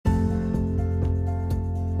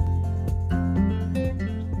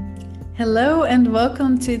Hello and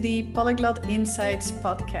welcome to the Polyglot Insights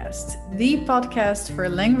podcast, the podcast for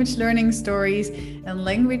language learning stories and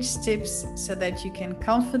language tips so that you can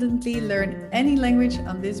confidently learn any language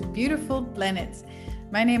on this beautiful planet.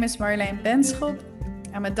 My name is Marjolein Benschop.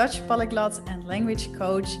 I'm a Dutch polyglot and language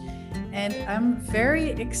coach, and I'm very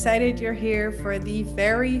excited you're here for the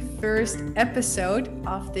very first episode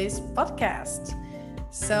of this podcast.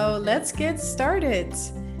 So let's get started.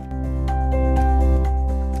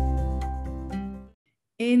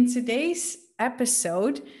 In today's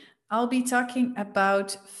episode, I'll be talking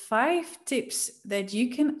about 5 tips that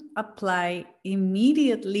you can apply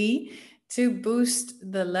immediately to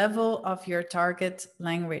boost the level of your target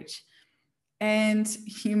language. And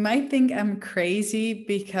you might think I'm crazy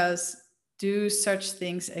because do such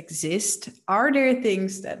things exist? Are there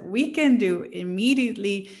things that we can do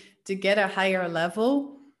immediately to get a higher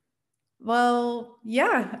level? Well,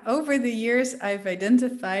 yeah, over the years, I've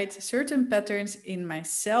identified certain patterns in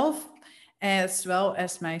myself as well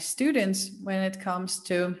as my students when it comes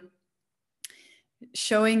to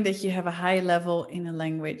showing that you have a high level in a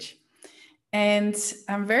language. And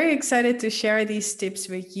I'm very excited to share these tips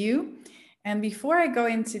with you. And before I go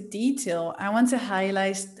into detail, I want to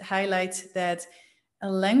highlight that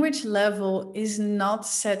a language level is not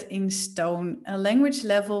set in stone. A language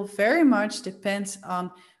level very much depends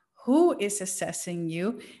on who is assessing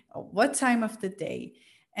you, what time of the day.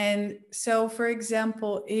 And so, for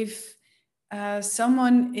example, if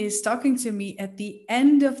someone is talking to me at the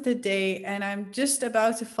end of the day and I'm just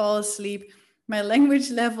about to fall asleep, my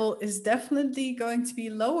language level is definitely going to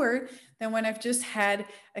be lower than when I've just had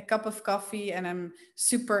a cup of coffee and I'm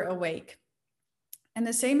super awake. And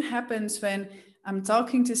the same happens when I'm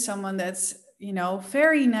talking to someone that's,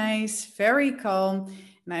 very nice, very calm,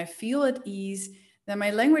 and I feel at ease, then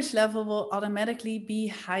my language level will automatically be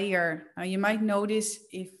higher. Now, you might notice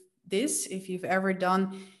if you've ever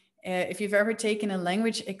taken a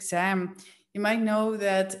language exam, you might know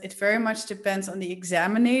that it very much depends on the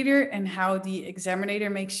examiner and how the examiner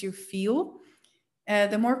makes you feel.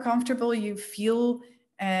 The more comfortable you feel,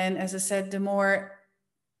 and as I said, the more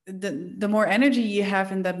energy you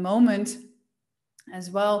have in that moment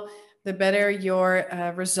as well, the better your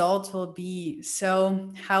result will be.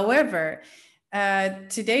 So, however,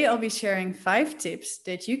 today I'll be sharing 5 tips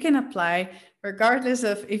that you can apply regardless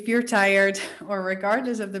of if you're tired or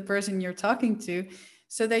regardless of the person you're talking to,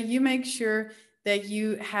 so that you make sure that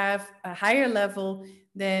you have a higher level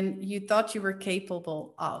than you thought you were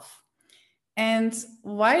capable of. And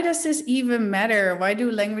why does this even matter? Why do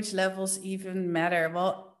language levels even matter?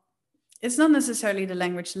 Well, it's not necessarily the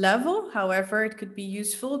language level. However, it could be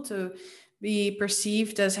useful to be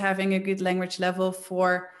perceived as having a good language level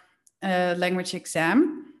for a language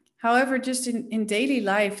exam. However, just in daily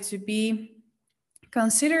life, to be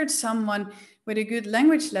considered someone with a good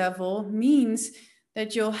language level means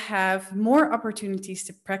that you'll have more opportunities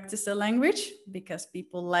to practice the language because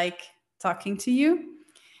people like talking to you.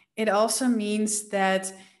 It also means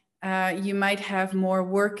that you might have more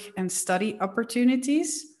work and study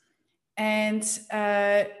opportunities. And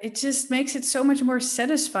it just makes it so much more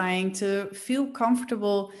satisfying to feel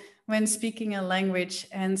comfortable when speaking a language.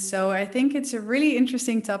 And so I think it's a really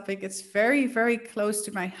interesting topic. It's very, very close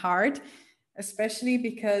to my heart, especially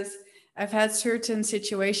because I've had certain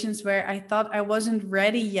situations where I thought I wasn't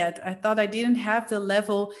ready yet. I thought I didn't have the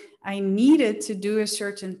level I needed to do a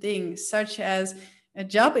certain thing, such as a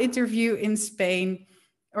job interview in Spain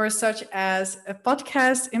or such as a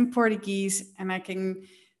podcast in Portuguese. And I can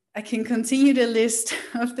continue the list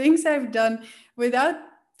of things I've done without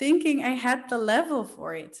thinking I had the level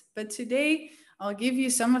for it. But today, I'll give you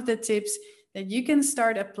some of the tips that you can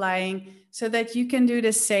start applying so that you can do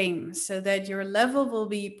the same, so that your level will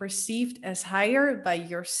be perceived as higher by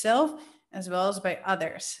yourself as well as by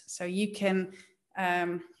others. So you can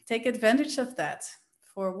take advantage of that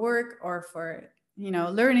for work or for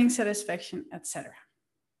learning satisfaction, etc.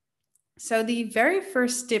 So the very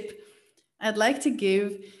first tip I'd like to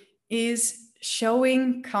give is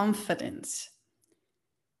showing confidence.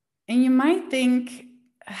 And you might think,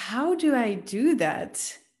 how do I do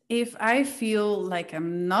that if I feel like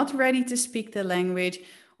I'm not ready to speak the language,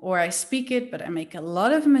 or I speak it, but I make a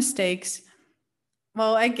lot of mistakes?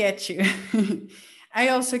 Well, I get you. I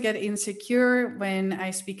also get insecure when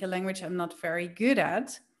I speak a language I'm not very good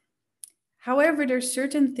at. However, there's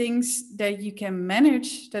certain things that you can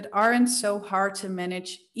manage that aren't so hard to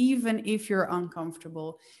manage, even if you're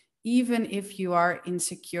uncomfortable, even if you are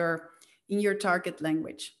insecure in your target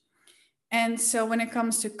language. And so when it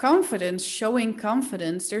comes to confidence, showing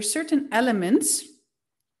confidence, there's certain elements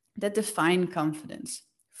that define confidence.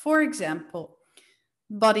 For example,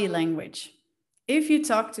 body language. If you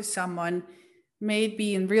talk to someone,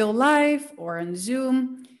 maybe in real life or on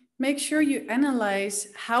Zoom, make sure you analyze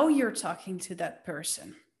how you're talking to that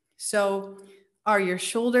person. So, are your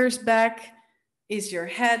shoulders back? Is your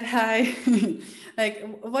head high? Like,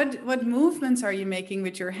 what movements are you making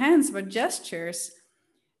with your hands? What gestures?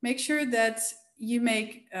 Make sure that you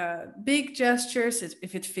make big gestures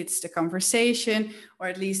if it fits the conversation, or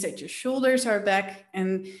at least that your shoulders are back.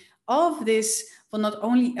 And all of this will not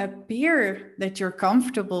only appear that you're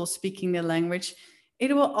comfortable speaking the language,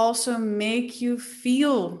 it will also make you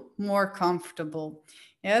feel more comfortable.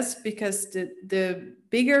 Yes, because the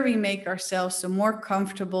bigger we make ourselves, the more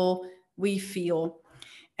comfortable we feel.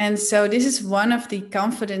 And so this is one of the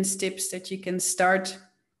confidence tips that you can start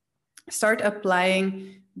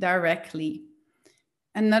applying directly.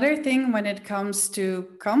 Another thing when it comes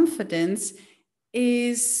to confidence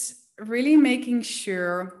is really making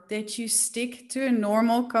sure that you stick to a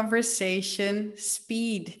normal conversation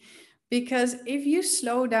speed. Because if you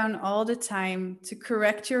slow down all the time to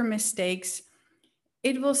correct your mistakes,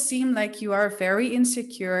 it will seem like you are very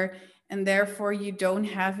insecure and therefore you don't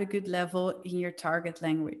have a good level in your target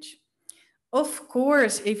language. Of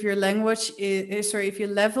course, if your if your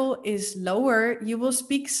level is lower, you will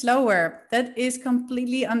speak slower. That is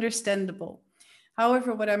completely understandable.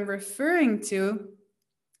 However, what I'm referring to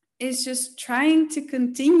is just trying to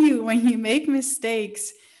continue when you make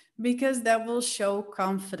mistakes, because that will show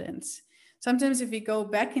confidence. Sometimes if we go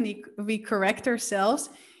back and we correct ourselves,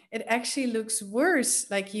 it actually looks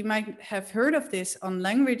worse. Like, you might have heard of this on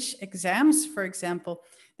language exams, for example.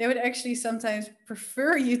 They would actually sometimes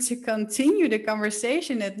prefer you to continue the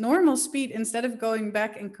conversation at normal speed instead of going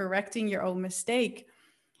back and correcting your own mistake.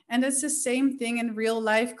 And it's the same thing in real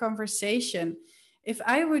life conversation. If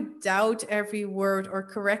I would doubt every word or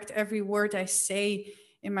correct every word I say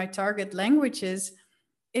in my target languages,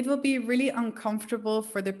 it will be really uncomfortable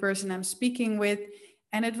for the person I'm speaking with,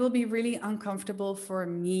 and it will be really uncomfortable for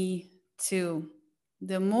me too.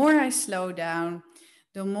 The more I slow down,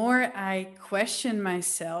 the more I question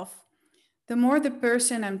myself, the more the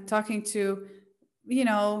person I'm talking to,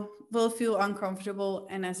 will feel uncomfortable.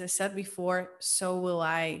 And as I said before, so will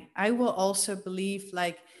I. I will also believe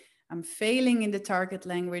like I'm failing in the target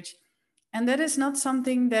language. And that is not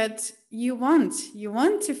something that you want. You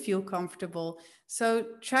want to feel comfortable. So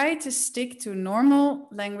try to stick to normal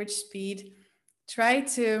language speed. Try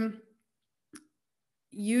to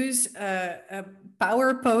use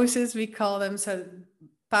power poses, we call them. So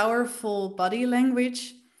powerful body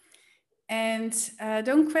language. And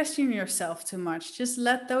don't question yourself too much. Just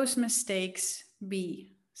let those mistakes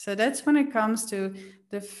be. So that's when it comes to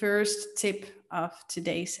the first tip of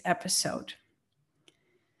today's episode.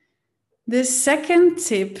 The second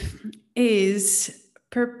tip is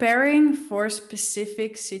preparing for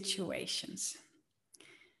specific situations.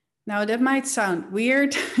 Now, that might sound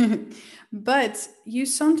weird, but you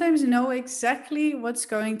sometimes know exactly what's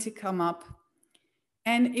going to come up.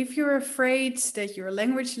 And if you're afraid that your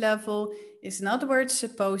language level is not where it's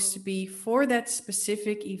supposed to be for that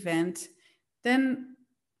specific event, then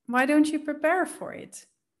why don't you prepare for it?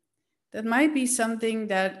 That might be something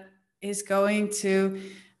that is going to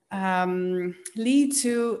lead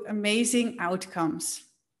to amazing outcomes.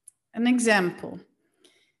 An example: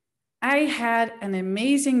 I had an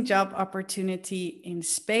amazing job opportunity in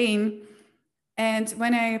Spain, and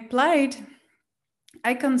when I applied,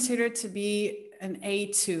 I considered to be an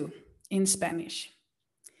A2 in Spanish.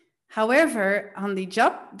 However, on the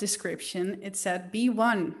job description, it said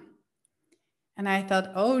B1. And I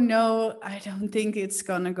thought, oh no, I don't think it's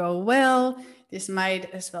gonna go well. This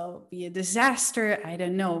might as well be a disaster. I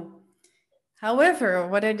don't know. However,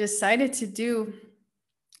 what I decided to do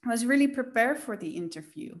was really prepare for the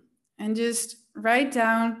interview and just write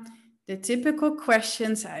down the typical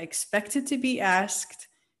questions I expected to be asked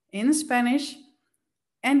in Spanish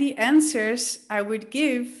and the answers I would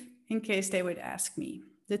give in case they would ask me.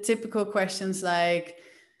 The typical questions like,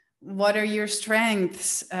 what are your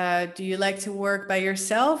strengths? Do you like to work by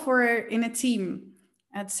yourself or in a team,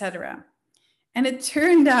 etc.? And it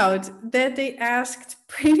turned out that they asked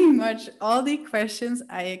pretty much all the questions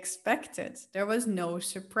I expected. There was no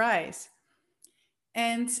surprise.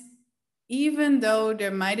 And even though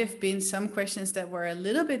there might have been some questions that were a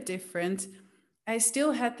little bit different, I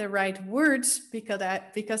still had the right words because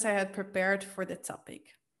I had prepared for the topic.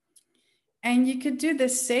 And you could do the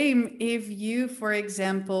same if you, for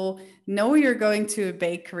example, know you're going to a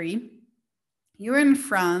bakery, you're in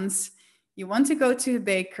France, you want to go to a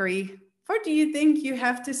bakery. What do you think you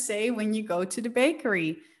have to say when you go to the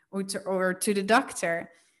bakery or to the doctor?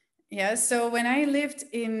 Yeah, so when I lived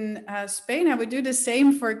in Spain, I would do the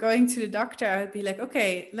same for going to the doctor. I would be like,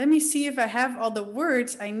 okay, let me see if I have all the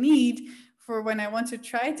words I need for when I want to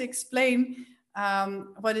try to explain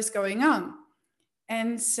what is going on.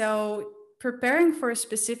 And so preparing for a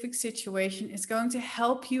specific situation is going to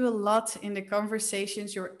help you a lot in the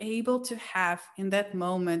conversations you're able to have in that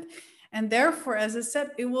moment. And therefore, as I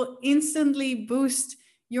said, it will instantly boost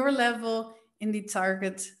your level in the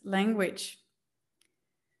target language.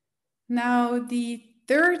 Now, the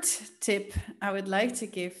third tip I would like to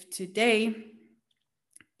give today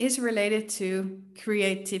is related to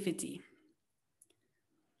creativity.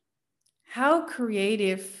 How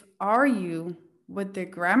creative are you with the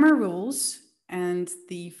grammar rules and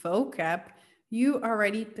the vocab you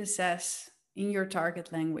already possess in your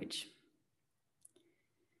target language?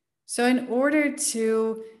 So, in order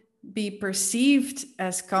to be perceived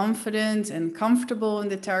as confident and comfortable in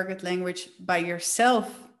the target language by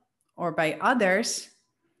yourself or by others,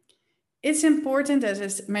 it's important, as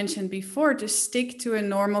I mentioned before, to stick to a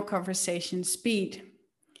normal conversation speed.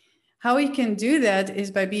 How you can do that is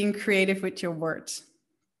by being creative with your words.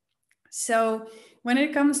 So when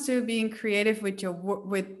it comes to being creative with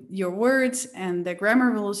your words and the grammar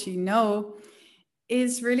rules,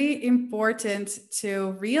 it's really important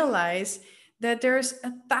to realize that there's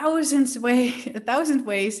a thousand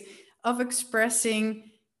ways of expressing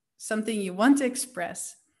something you want to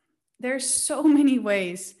express. There's so many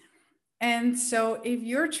ways. And so if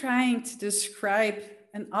you're trying to describe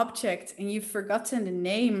an object and you've forgotten the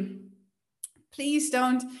name, please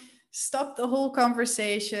don't stop the whole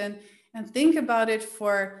conversation and think about it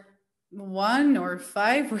for 1 or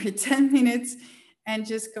 5 or 10 minutes and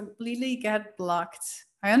just completely get blocked.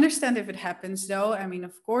 I understand if it happens though. I mean,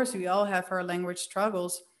 of course, we all have our language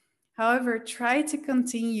struggles. However, try to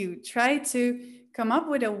continue, try to come up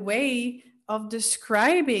with a way of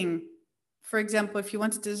describing. For example, if you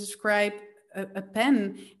wanted to describe a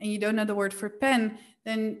pen and you don't know the word for pen,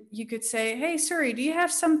 then you could say, hey, sorry, do you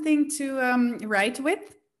have something to write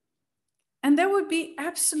with? And that would be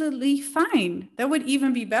absolutely fine. That would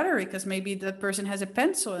even be better because maybe that person has a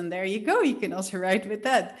pencil and there you go. You can also write with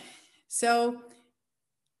that. So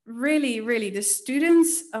really, the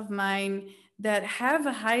students of mine that have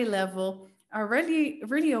a high level are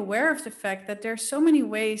really aware of the fact that there are so many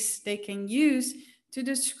ways they can use to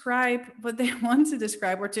describe what they want to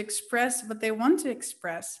describe or to express what they want to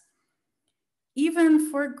express. Even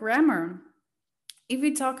for grammar, if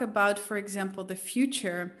we talk about, for example, the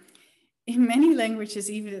future, in many languages,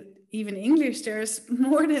 even English, there's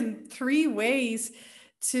more than 3 ways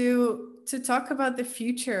to talk about the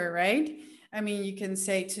future, right? I mean, you can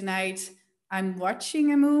say tonight I'm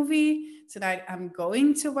watching a movie, tonight I'm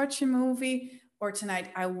going to watch a movie, or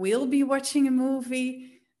tonight I will be watching a movie.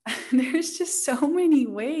 There's just so many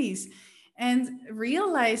ways. And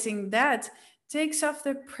realizing that takes off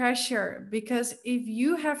the pressure, because if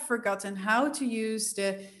you have forgotten how to use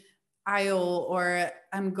the I'll or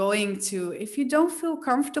I'm going to, if you don't feel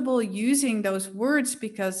comfortable using those words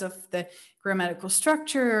because of the grammatical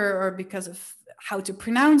structure or because of how to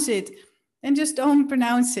pronounce it, then just don't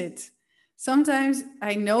pronounce it. Sometimes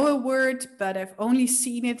I know a word, but I've only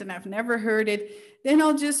seen it and I've never heard it. Then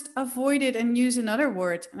I'll just avoid it and use another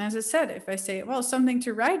word. And as I said, if I say, well, something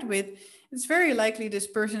to write with, it's very likely this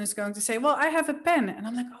person is going to say, well, I have a pen. And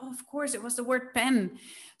I'm like, oh, of course, it was the word pen.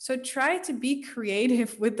 So try to be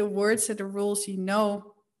creative with the words and the rules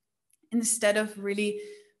instead of really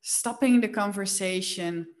stopping the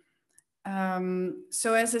conversation.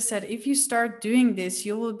 So as I said, if you start doing this,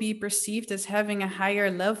 you will be perceived as having a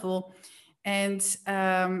higher level. And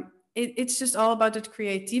it's just all about that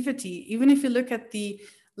creativity. Even if you look at the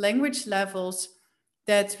language levels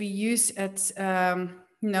that we use at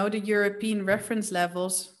the European reference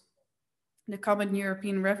levels, the common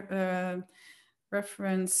European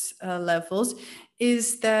reference levels,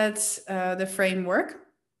 is that the framework.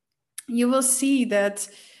 You will see that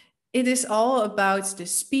it is all about the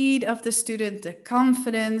speed of the student, the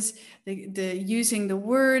confidence, the using the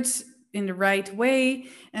words in the right way.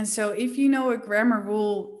 And so if you know a grammar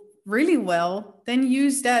rule really well, then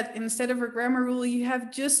use that instead of a grammar rule you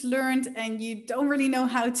have just learned and you don't really know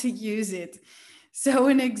how to use it. So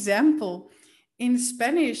an example, in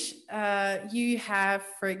Spanish, you have,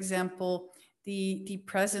 for example, the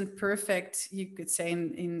present perfect. You could say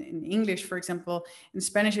in English, for example, in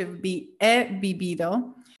Spanish, it would be he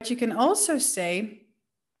vivido. But you can also say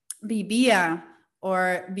vivía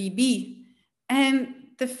or viví. And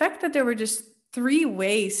the fact that there were just 3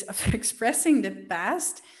 ways of expressing the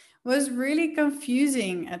past was really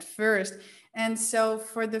confusing at first. And so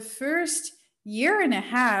for the first year and a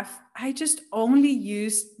half, I just only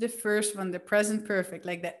used the first one, the present perfect,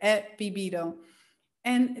 like the bibido.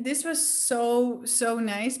 And this was so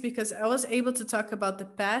nice because I was able to talk about the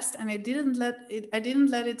past, and I didn't let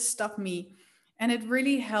it stop me. And it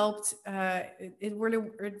really helped. It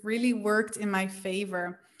really worked in my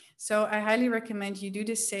favor. So I highly recommend you do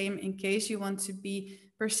the same in case you want to be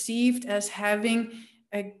perceived as having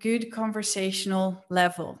a good conversational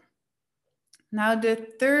level. Now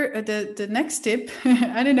the next tip,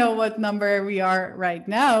 I don't know what number we are right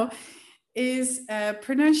now, is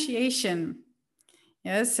pronunciation.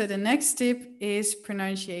 Yes, so the next tip is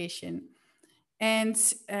pronunciation. And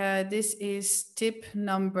this is tip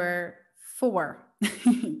number 4.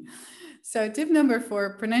 So, tip number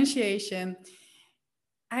 4, pronunciation.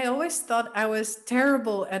 I always thought I was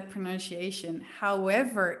terrible at pronunciation.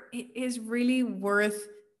 However, it is really worth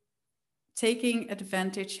taking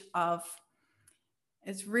advantage of.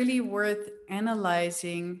 It's really worth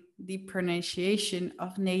analyzing the pronunciation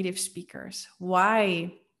of native speakers.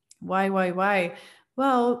 Why? Why?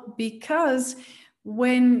 Well, because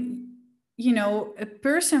when a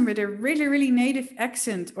person with a really native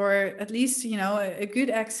accent, or at least a good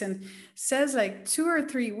accent, says like 2 or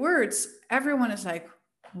 3 words, everyone is like,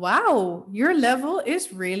 wow, your level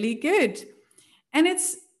is really good. And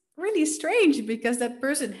it's really strange because that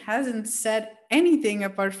person hasn't said anything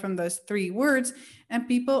apart from those 3 words, and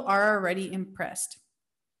people are already impressed.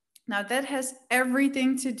 Now, that has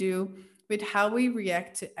everything to do with how we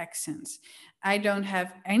react to accents. I don't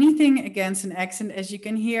have anything against an accent. As you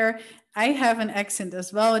can hear, I have an accent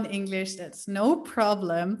as well in English. That's no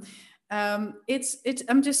problem. It's.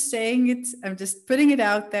 I'm just saying it. I'm just putting it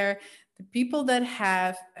out there. The people that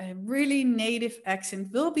have a really native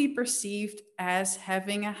accent will be perceived as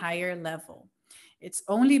having a higher level. It's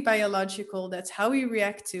only biological. That's how we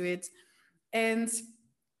react to it. And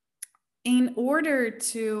in order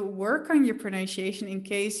to work on your pronunciation, in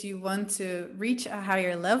case you want to reach a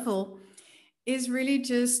higher level, is really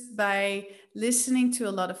just by listening to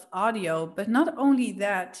a lot of audio. But not only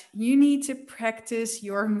that, you need to practice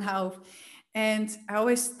your mouth. And I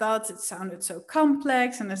always thought it sounded so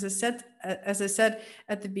complex. And as I said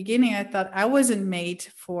at the beginning, I thought I wasn't made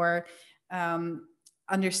for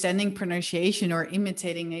understanding pronunciation or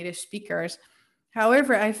imitating native speakers.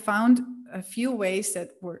 However, I found a few ways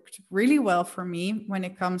that worked really well for me when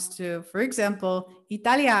it comes to, for example,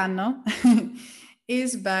 Italiano,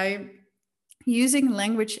 is by using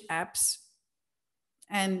language apps.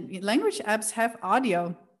 And language apps have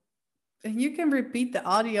audio. You can repeat the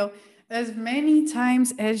audio as many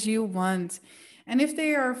times as you want. And if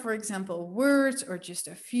they are, for example, words or just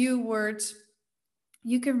a few words,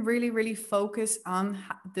 you can really focus on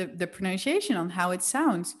the pronunciation, on how it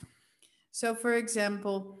sounds. So, for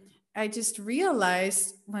example, I just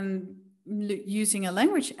realized when using a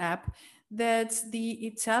language app that the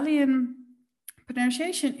Italian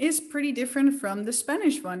pronunciation is pretty different from the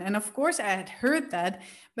Spanish one. And of course, I had heard that,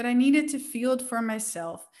 but I needed to feel it for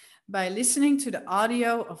myself by listening to the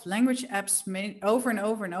audio of language apps over and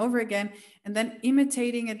over and over again, and then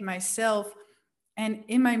imitating it myself, and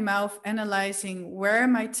in my mouth analyzing where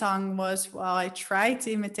my tongue was while I tried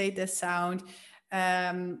to imitate the sound.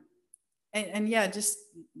 Um, and yeah, just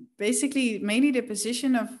basically mainly the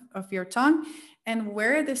position of your tongue and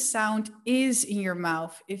where the sound is in your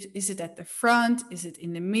mouth. Is it at the front? Is it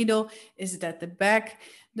in the middle? Is it at the back?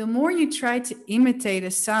 The more you try to imitate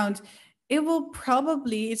a sound,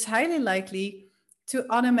 it's highly likely to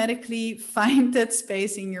automatically find that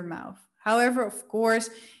space in your mouth. However, of course,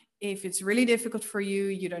 if it's really difficult for you,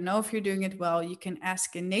 you don't know if you're doing it well, you can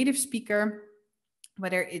ask a native speaker,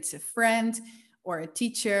 whether it's a friend or a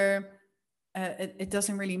teacher. It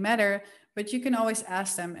doesn't really matter, but you can always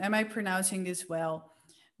ask them, am I pronouncing this well?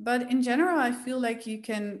 But in general, I feel like you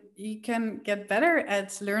can get better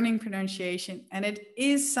at learning pronunciation, and it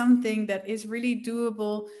is something that is really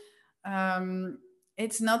doable.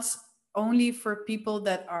 It's not only for people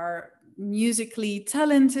that are musically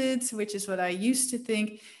talented, which is what I used to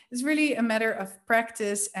think. It's really a matter of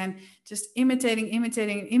practice and just imitating,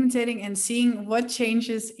 and seeing what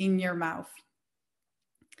changes in your mouth.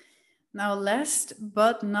 Now, last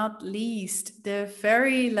but not least, the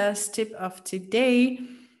very last tip of today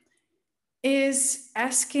is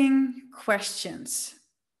asking questions.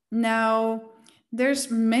 Now,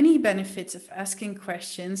 there's many benefits of asking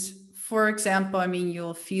questions. For example, I mean,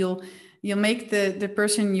 you'll make the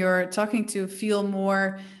person you're talking to feel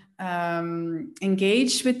more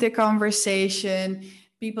engaged with the conversation.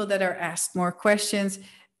 People that are asked more questions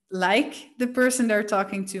like the person they're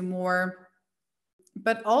talking to more,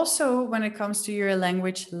 but also when it comes to your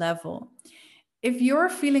language level. if you're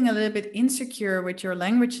feeling a little bit insecure with your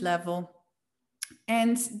language level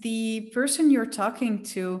and the person you're talking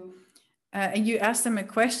to, and you ask them a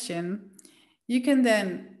question, you can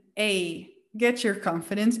then A, get your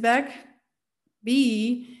confidence back,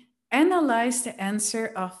 B, analyze the answer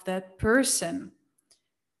of that person.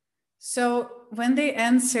 So when they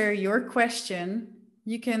answer your question,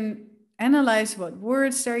 you can analyze what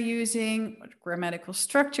words they're using, what grammatical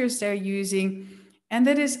structures they're using, and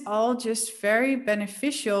that is all just very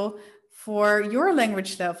beneficial for your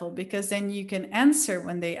language level, because then you can answer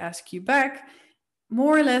when they ask you back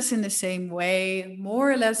more or less in the same way,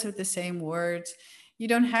 more or less with the same words. You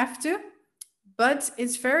don't have to, but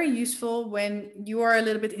it's very useful when you are a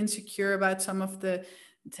little bit insecure about some of the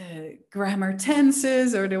grammar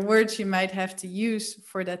tenses or the words you might have to use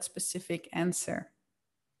for that specific answer.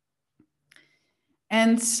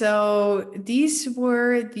 And so these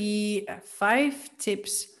were the 5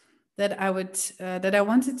 tips that I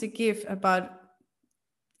wanted to give about,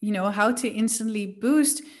 how to instantly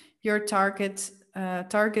boost your target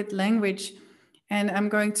language. And I'm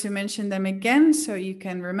going to mention them again so you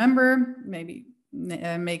can remember, maybe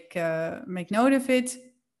make note of it.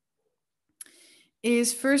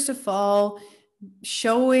 Is first of all,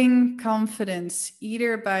 showing confidence,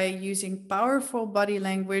 either by using powerful body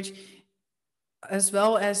language as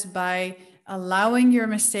well as by allowing your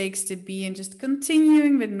mistakes to be and just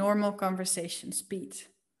continuing with normal conversation speed.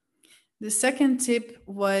 The second tip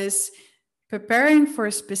was preparing for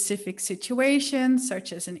a specific situation,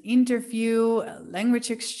 such as an interview, a language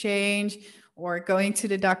exchange, or going to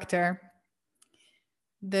the doctor.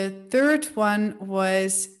 The third one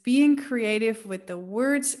was being creative with the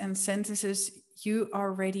words and sentences you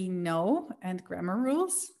already know and grammar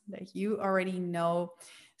rules that you already know,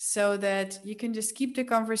 so that you can just keep the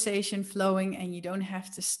conversation flowing and you don't have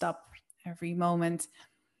to stop every moment.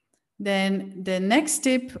 Then the next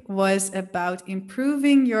tip was about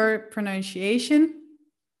improving your pronunciation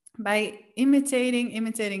by imitating,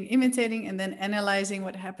 and then analyzing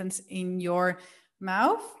what happens in your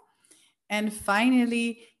mouth. And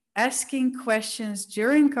finally, asking questions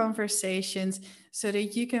during conversations so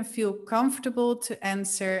that you can feel comfortable to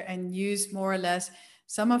answer and use more or less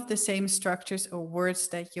some of the same structures or words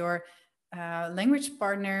that your language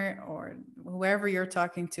partner or whoever you're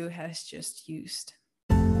talking to has just used.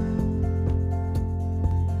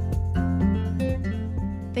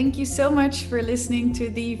 Thank you so much for listening to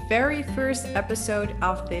the very first episode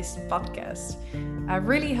of this podcast. I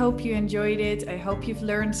really hope you enjoyed it. I hope you've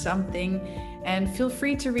learned something, and feel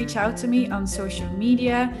free to reach out to me on social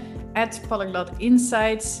media. @Polyglot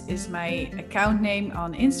Insights is my account name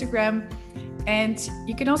on Instagram. And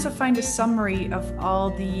you can also find a summary of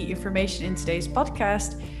all the information in today's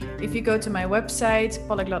podcast if you go to my website,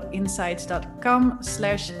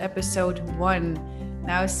 polyglotinsights.com/episode 1.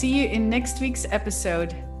 Now, see you in next week's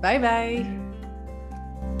episode. Bye bye.